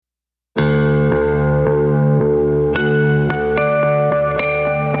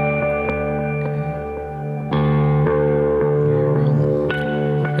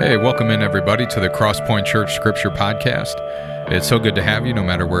Hey, welcome in everybody to the Crosspoint Church Scripture Podcast. It's so good to have you no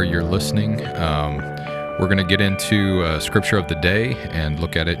matter where you're listening. We're going to get into Scripture of the day and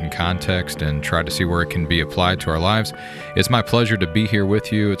look at it in context and try to see where it can be applied to our lives. It's my pleasure to be here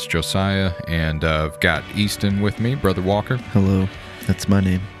with you. It's Josiah, and I've got Easton with me, Brother Walker. Hello, that's my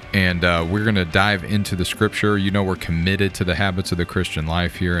name. And we're going to dive into the Scripture. You know, we're committed to the habits of the Christian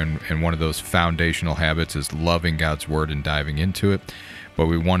life here, and one of those foundational habits is loving God's Word and diving into it. But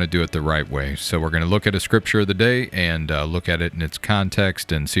we want to do it the right way. So we're going to look at a Scripture of the day and look at it in its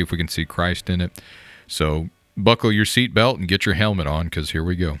context and see if we can see Christ in it. So buckle your seatbelt and get your helmet on, because here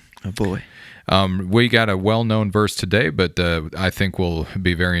we go. Oh, boy. We got a well-known verse today, but I think will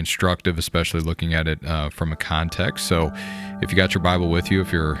be very instructive, especially looking at it from a context. So if you got your Bible with you,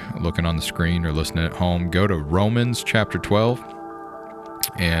 if you're looking on the screen or listening at home, go to Romans chapter 12,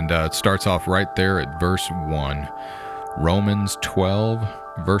 and it starts off right there at verse 1. Romans 12,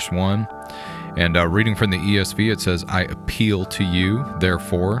 verse 1. And reading from the ESV, it says, I appeal to you,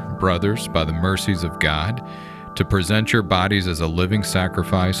 therefore, brothers, by the mercies of God, to present your bodies as a living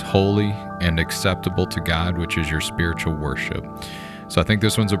sacrifice, holy and acceptable to God, which is your spiritual worship. So I think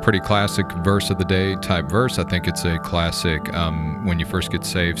this one's a pretty classic verse of the day type verse. I think it's a classic, when you first get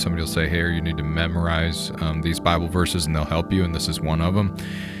saved, somebody will say, hey, you need to memorize these Bible verses and they'll help you, and this is one of them.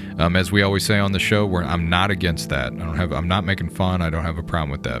 As we always say on the show, I'm not against that. I'm not making fun. I don't have a problem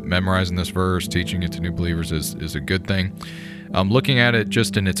with that. Memorizing this verse, teaching it to new believers is a good thing. Looking at it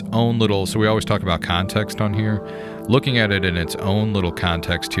just in its own little, so we always talk about context on here. Looking at it in its own little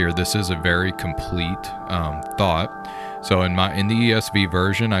context here, this is a very complete thought. So in the ESV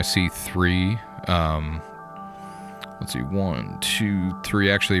version, I see three. Let's see, 1, 2, 3,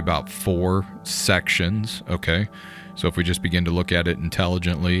 actually about 4 sections. Okay. So if we just begin to look at it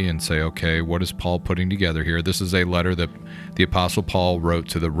intelligently and say, okay, what is Paul putting together here? This is a letter that the Apostle Paul wrote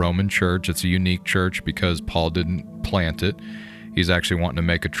to the Roman church. It's a unique church because Paul didn't plant it. He's actually wanting to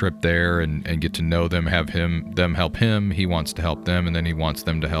make a trip there and get to know them, have them help him. He wants to help them, and then he wants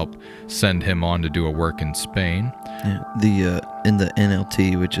them to help send him on to do a work in Spain. Yeah, in the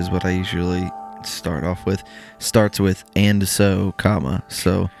NLT, which is what I usually start off with, starts with and so, comma,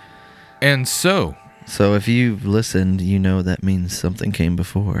 so. And so. So if you've listened, you know that means something came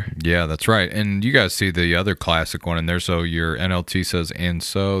before. Yeah, that's right. And you guys see the other classic one in there. So your NLT says, and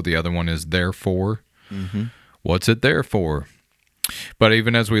so. The other one is therefore. Mm-hmm. What's it there for? But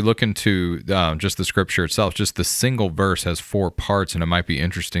even as we look into just the Scripture itself, just the single verse has 4 parts, and it might be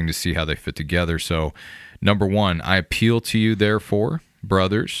interesting to see how they fit together. So number 1, I appeal to you, therefore,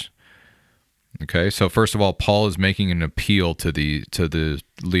 brothers. Okay, so first of all, Paul is making an appeal to the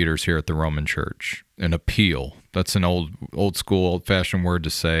leaders here at the Roman church. An appeal. That's an old school, old-fashioned word to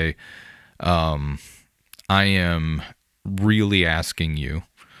say, I am really asking you.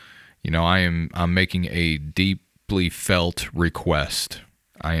 You know, I'm making a deeply felt request.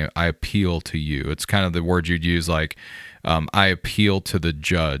 I appeal to you. It's kind of the word you'd use, like, I appeal to the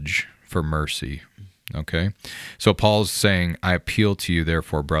judge for mercy. Okay, so Paul's saying, I appeal to you,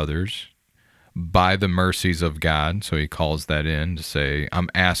 therefore, brothers, by the mercies of God. So he calls that in to say, I'm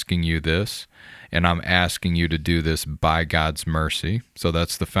asking you this, and I'm asking you to do this by God's mercy. So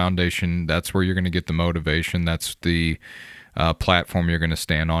that's the foundation. That's where you're going to get the motivation. That's the platform you're going to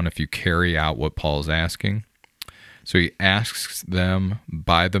stand on if you carry out what Paul's asking. So he asks them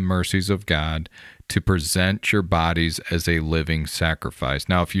by the mercies of God to present your bodies as a living sacrifice.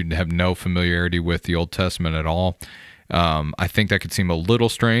 Now, if you have no familiarity with the Old Testament at all, I think that could seem a little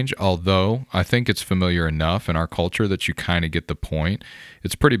strange, although I think it's familiar enough in our culture that you kind of get the point.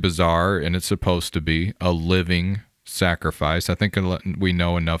 It's pretty bizarre, and it's supposed to be a living sacrifice. I think we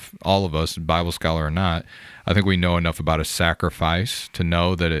know enough, all of us, Bible scholar or not, I think we know enough about a sacrifice to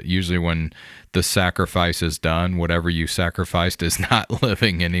know that usually when the sacrifice is done, whatever you sacrificed is not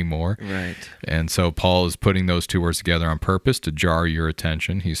living anymore. Right. And so Paul is putting those two words together on purpose to jar your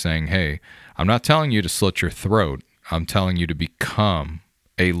attention. He's saying, hey, I'm not telling you to slit your throat. I'm telling you to become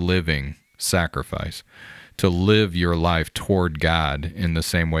a living sacrifice, to live your life toward God in the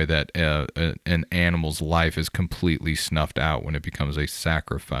same way that an animal's life is completely snuffed out when it becomes a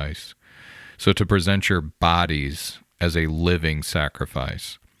sacrifice. So to present your bodies as a living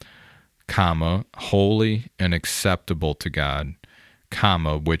sacrifice, comma, holy and acceptable to God,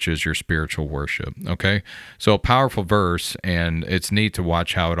 comma, which is your spiritual worship. Okay, so a powerful verse, and it's neat to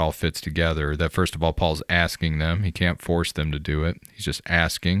watch how it all fits together. That first of all, Paul's asking them. He can't force them to do it. He's just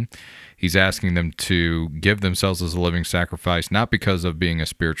asking. He's asking them to give themselves as a living sacrifice, not because of being a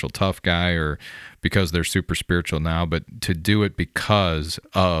spiritual tough guy or because they're super spiritual now, but to do it because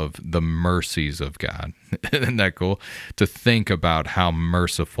of the mercies of God. Isn't that cool? To think about how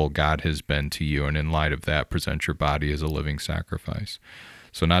merciful God has been to you, and in light of that, present your body as a living sacrifice.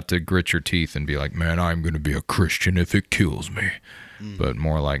 So not to grit your teeth and be like, man, I'm going to be a Christian if it kills me. But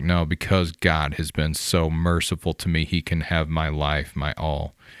more like, no, because God has been so merciful to me, he can have my life, my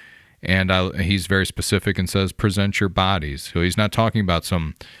all. And he's very specific and says, present your bodies. So he's not talking about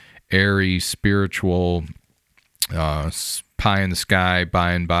some airy, spiritual, pie in the sky,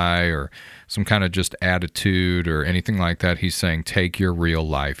 by and by, or some kind of just attitude or anything like that. He's saying, take your real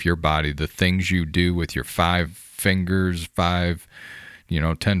life, your body, the things you do with your 5 fingers,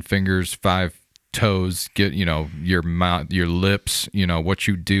 10 fingers, 5 toes, get, your mouth, your lips, what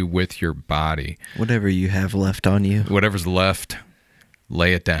you do with your body. Whatever you have left on you. Whatever's left,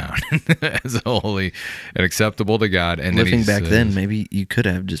 lay it down as holy and acceptable to God. And living back then, maybe you could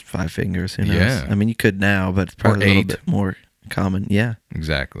have just 5 fingers. Who knows? Yeah. I mean, you could now, but it's probably a little bit more common. Yeah.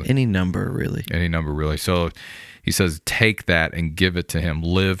 Exactly. Any number, really. So he says, take that and give it to him.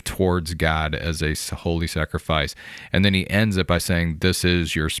 Live towards God as a holy sacrifice. And then he ends it by saying, this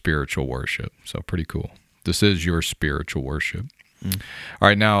is your spiritual worship. So pretty cool. This is your spiritual worship. All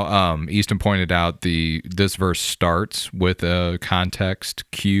right, now Easton pointed out this verse starts with a context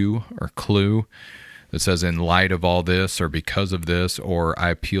cue or clue that says, in light of all this, or because of this, or I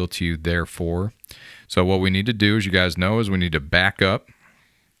appeal to you therefore. So what we need to do, as you guys know, is we need to back up.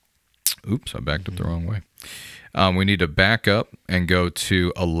 Oops, I backed up the wrong way. We need to back up and go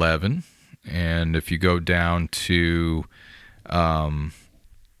to 11. And if you go down to...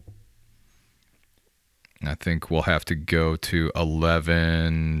 I think we'll have to go to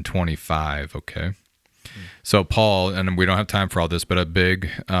 11:25, okay? So Paul, and we don't have time for all this, but a big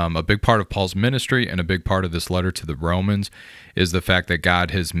part of Paul's ministry and a big part of this letter to the Romans is the fact that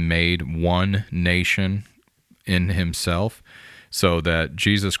God has made one nation in himself, so that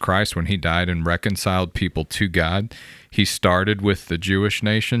Jesus Christ, when he died and reconciled people to God, he started with the Jewish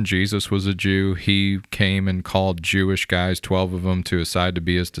nation. Jesus was a Jew. He came and called Jewish guys, 12 of them, to his side to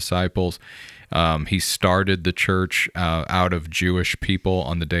be his disciples. He started the church out of Jewish people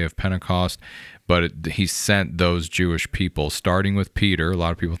on the day of Pentecost, but he sent those Jewish people, starting with Peter. A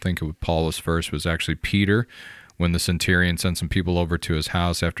lot of people think Paul was first, was actually Peter, when the centurion sent some people over to his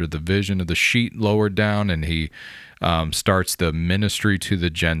house after the vision of the sheet lowered down, and he starts the ministry to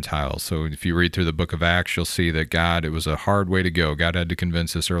the Gentiles. So if you read through the book of Acts, you'll see that it was a hard way to go. God had to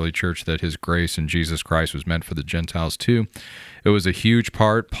convince this early church that his grace in Jesus Christ was meant for the Gentiles too. It was a huge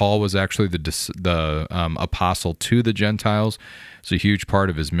part. Paul was actually the apostle to the Gentiles. It's a huge part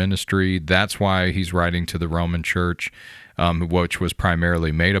of his ministry. That's why he's writing to the Roman church, which was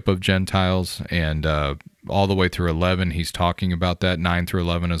primarily made up of Gentiles. And all the way through 11, he's talking about that. 9 through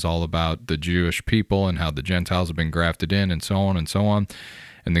 11 is all about the Jewish people and how the Gentiles have been grafted in, and so on and so on.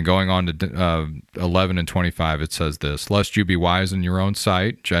 And then going on to 11 and 25, it says this: lest you be wise in your own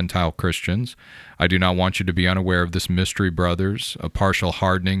sight, Gentile Christians, I do not want you to be unaware of this mystery, brothers. A partial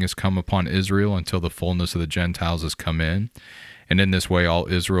hardening has come upon Israel until the fullness of the Gentiles has come in. And in this way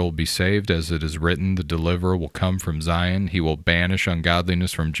all Israel will be saved, as it is written, the deliverer will come from Zion. He will banish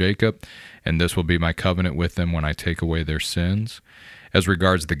ungodliness from Jacob, and this will be my covenant with them when I take away their sins. As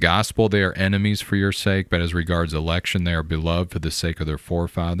regards the gospel, they are enemies for your sake, but as regards election, they are beloved for the sake of their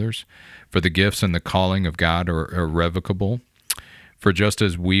forefathers. For the gifts and the calling of God are irrevocable. For just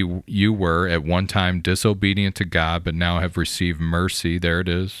as you were at one time disobedient to God, but now have received mercy, there it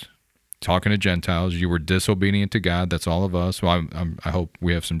is, talking to Gentiles, you were disobedient to God. That's all of us. Well, I hope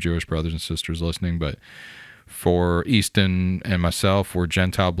we have some Jewish brothers and sisters listening, but for Easton and myself, we're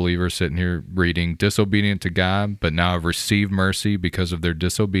Gentile believers sitting here reading, disobedient to God, but now have received mercy because of their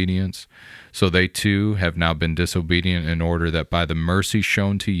disobedience. So they too have now been disobedient, in order that by the mercy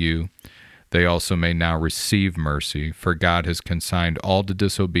shown to you, they also may now receive mercy. For God has consigned all to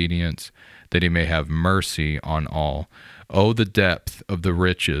disobedience, that he may have mercy on all. Oh, the depth of the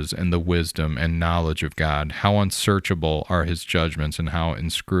riches and the wisdom and knowledge of God! How unsearchable are his judgments, and how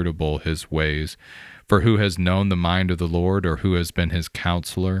inscrutable his ways! For who has known the mind of the Lord, or who has been his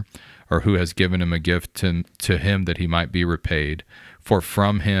counselor, or who has given him a gift to him that he might be repaid? For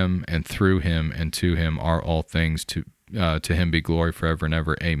from him and through him and to him are all things. To him be glory forever and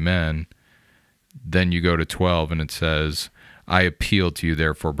ever. Amen. Then you go to 12, and it says, I appeal to you,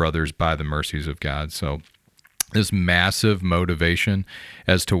 therefore, brothers, by the mercies of God. So this massive motivation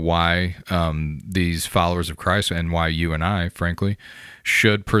as to why these followers of Christ, and why you and I, frankly,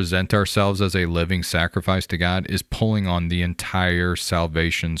 should present ourselves as a living sacrifice to God, is pulling on the entire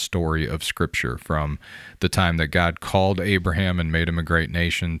salvation story of Scripture, from the time that God called Abraham and made him a great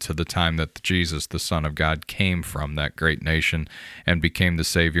nation to the time that Jesus, the Son of God, came from that great nation and became the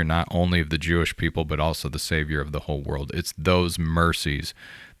Savior not only of the Jewish people, but also the Savior of the whole world. It's those mercies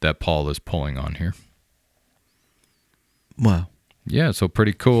that Paul is pulling on here. Wow. Yeah, so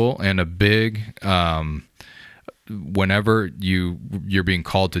pretty cool, and a big... whenever you're being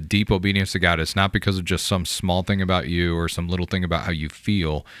called to deep obedience to God, it's not because of just some small thing about you or some little thing about how you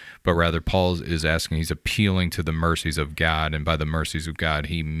feel, but rather Paul is asking, he's appealing to the mercies of God, and by the mercies of God,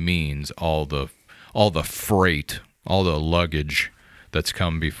 he means all the freight, all the luggage that's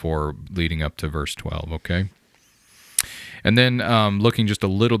come before leading up to verse 12, okay? And then looking just a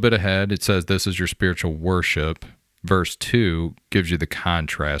little bit ahead, it says this is your spiritual worship. Verse 2 gives you the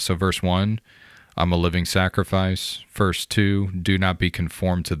contrast. So verse 1, I'm a living sacrifice. Verse 2, do not be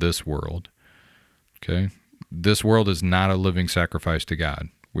conformed to this world. Okay? This world is not a living sacrifice to God.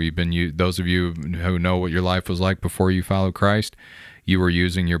 Those of you who know what your life was like before you followed Christ, you were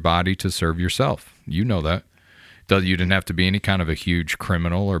using your body to serve yourself. You know that. You didn't have to be any kind of a huge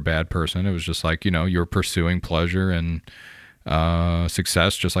criminal or bad person. It was just like, you're pursuing pleasure and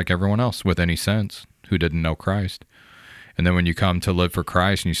success just like everyone else with any sense who didn't know Christ. And then when you come to live for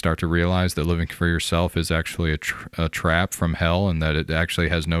Christ and you start to realize that living for yourself is actually a trap from hell, and that it actually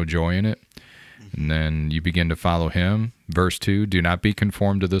has no joy in it, and then you begin to follow him. Verse 2, do not be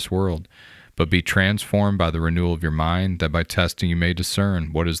conformed to this world, but be transformed by the renewal of your mind, that by testing you may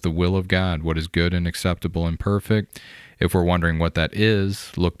discern what is the will of God, what is good and acceptable and perfect. If we're wondering what that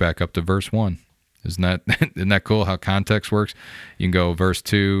is, look back up to verse 1. Isn't that cool how context works? You can go verse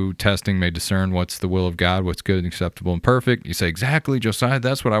 2, testing may discern what's the will of God, what's good and acceptable and perfect. You say, exactly, Josiah,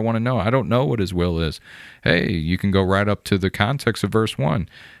 that's what I want to know. I don't know what his will is. Hey, you can go right up to the context of verse 1.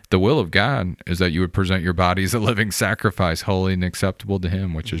 The will of God is that you would present your body as a living sacrifice, holy and acceptable to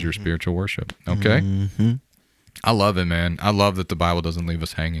him, which is your spiritual worship. Okay? Mm-hmm. I love it, man. I love that the Bible doesn't leave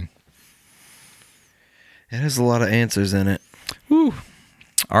us hanging. It has a lot of answers in it. Woo.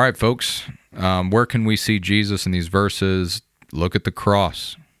 All right, folks. Where can we see Jesus in these verses? Look at the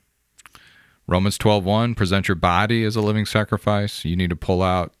cross. Romans 12:1, present your body as a living sacrifice. You need to pull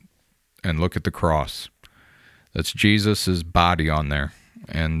out and look at the cross. That's Jesus' body on there.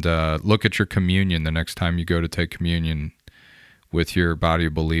 And look at your communion the next time you go to take communion with your body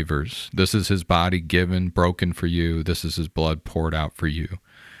of believers. This is his body given, broken for you. This is his blood poured out for you.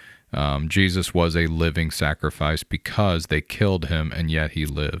 Jesus was a living sacrifice because they killed him, and yet he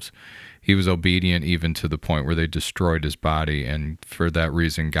lives. He was obedient even to the point where they destroyed his body, and for that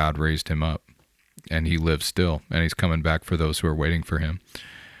reason, God raised him up, and he lives still, and he's coming back for those who are waiting for him.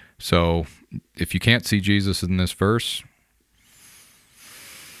 So if you can't see Jesus in this verse,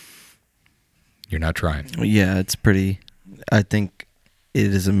 you're not trying. Yeah, it's pretty, I think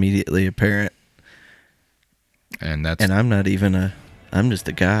it is immediately apparent. And I'm just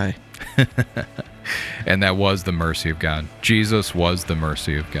a guy. And that was the mercy of God. Jesus was the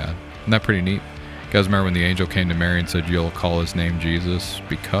mercy of God. Isn't that pretty neat? You guys remember when the angel came to Mary and said, you'll call his name Jesus?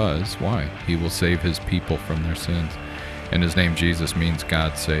 Because, why? He will save his people from their sins. And his name Jesus means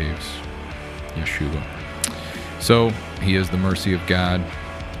God saves. Yeshua. So, he is the mercy of God,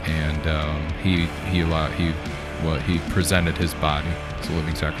 and he presented his body as a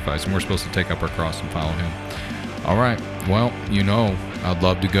living sacrifice. And we're supposed to take up our cross and follow him. All right. Well, I'd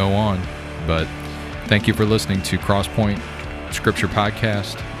love to go on, but thank you for listening to Crosspoint Scripture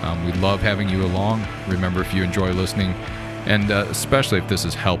Podcast. We love having you along. Remember, if you enjoy listening, and especially if this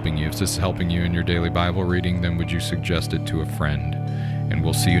is helping you, in your daily Bible reading, then would you suggest it to a friend? And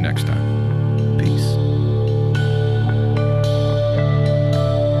we'll see you next time. Peace.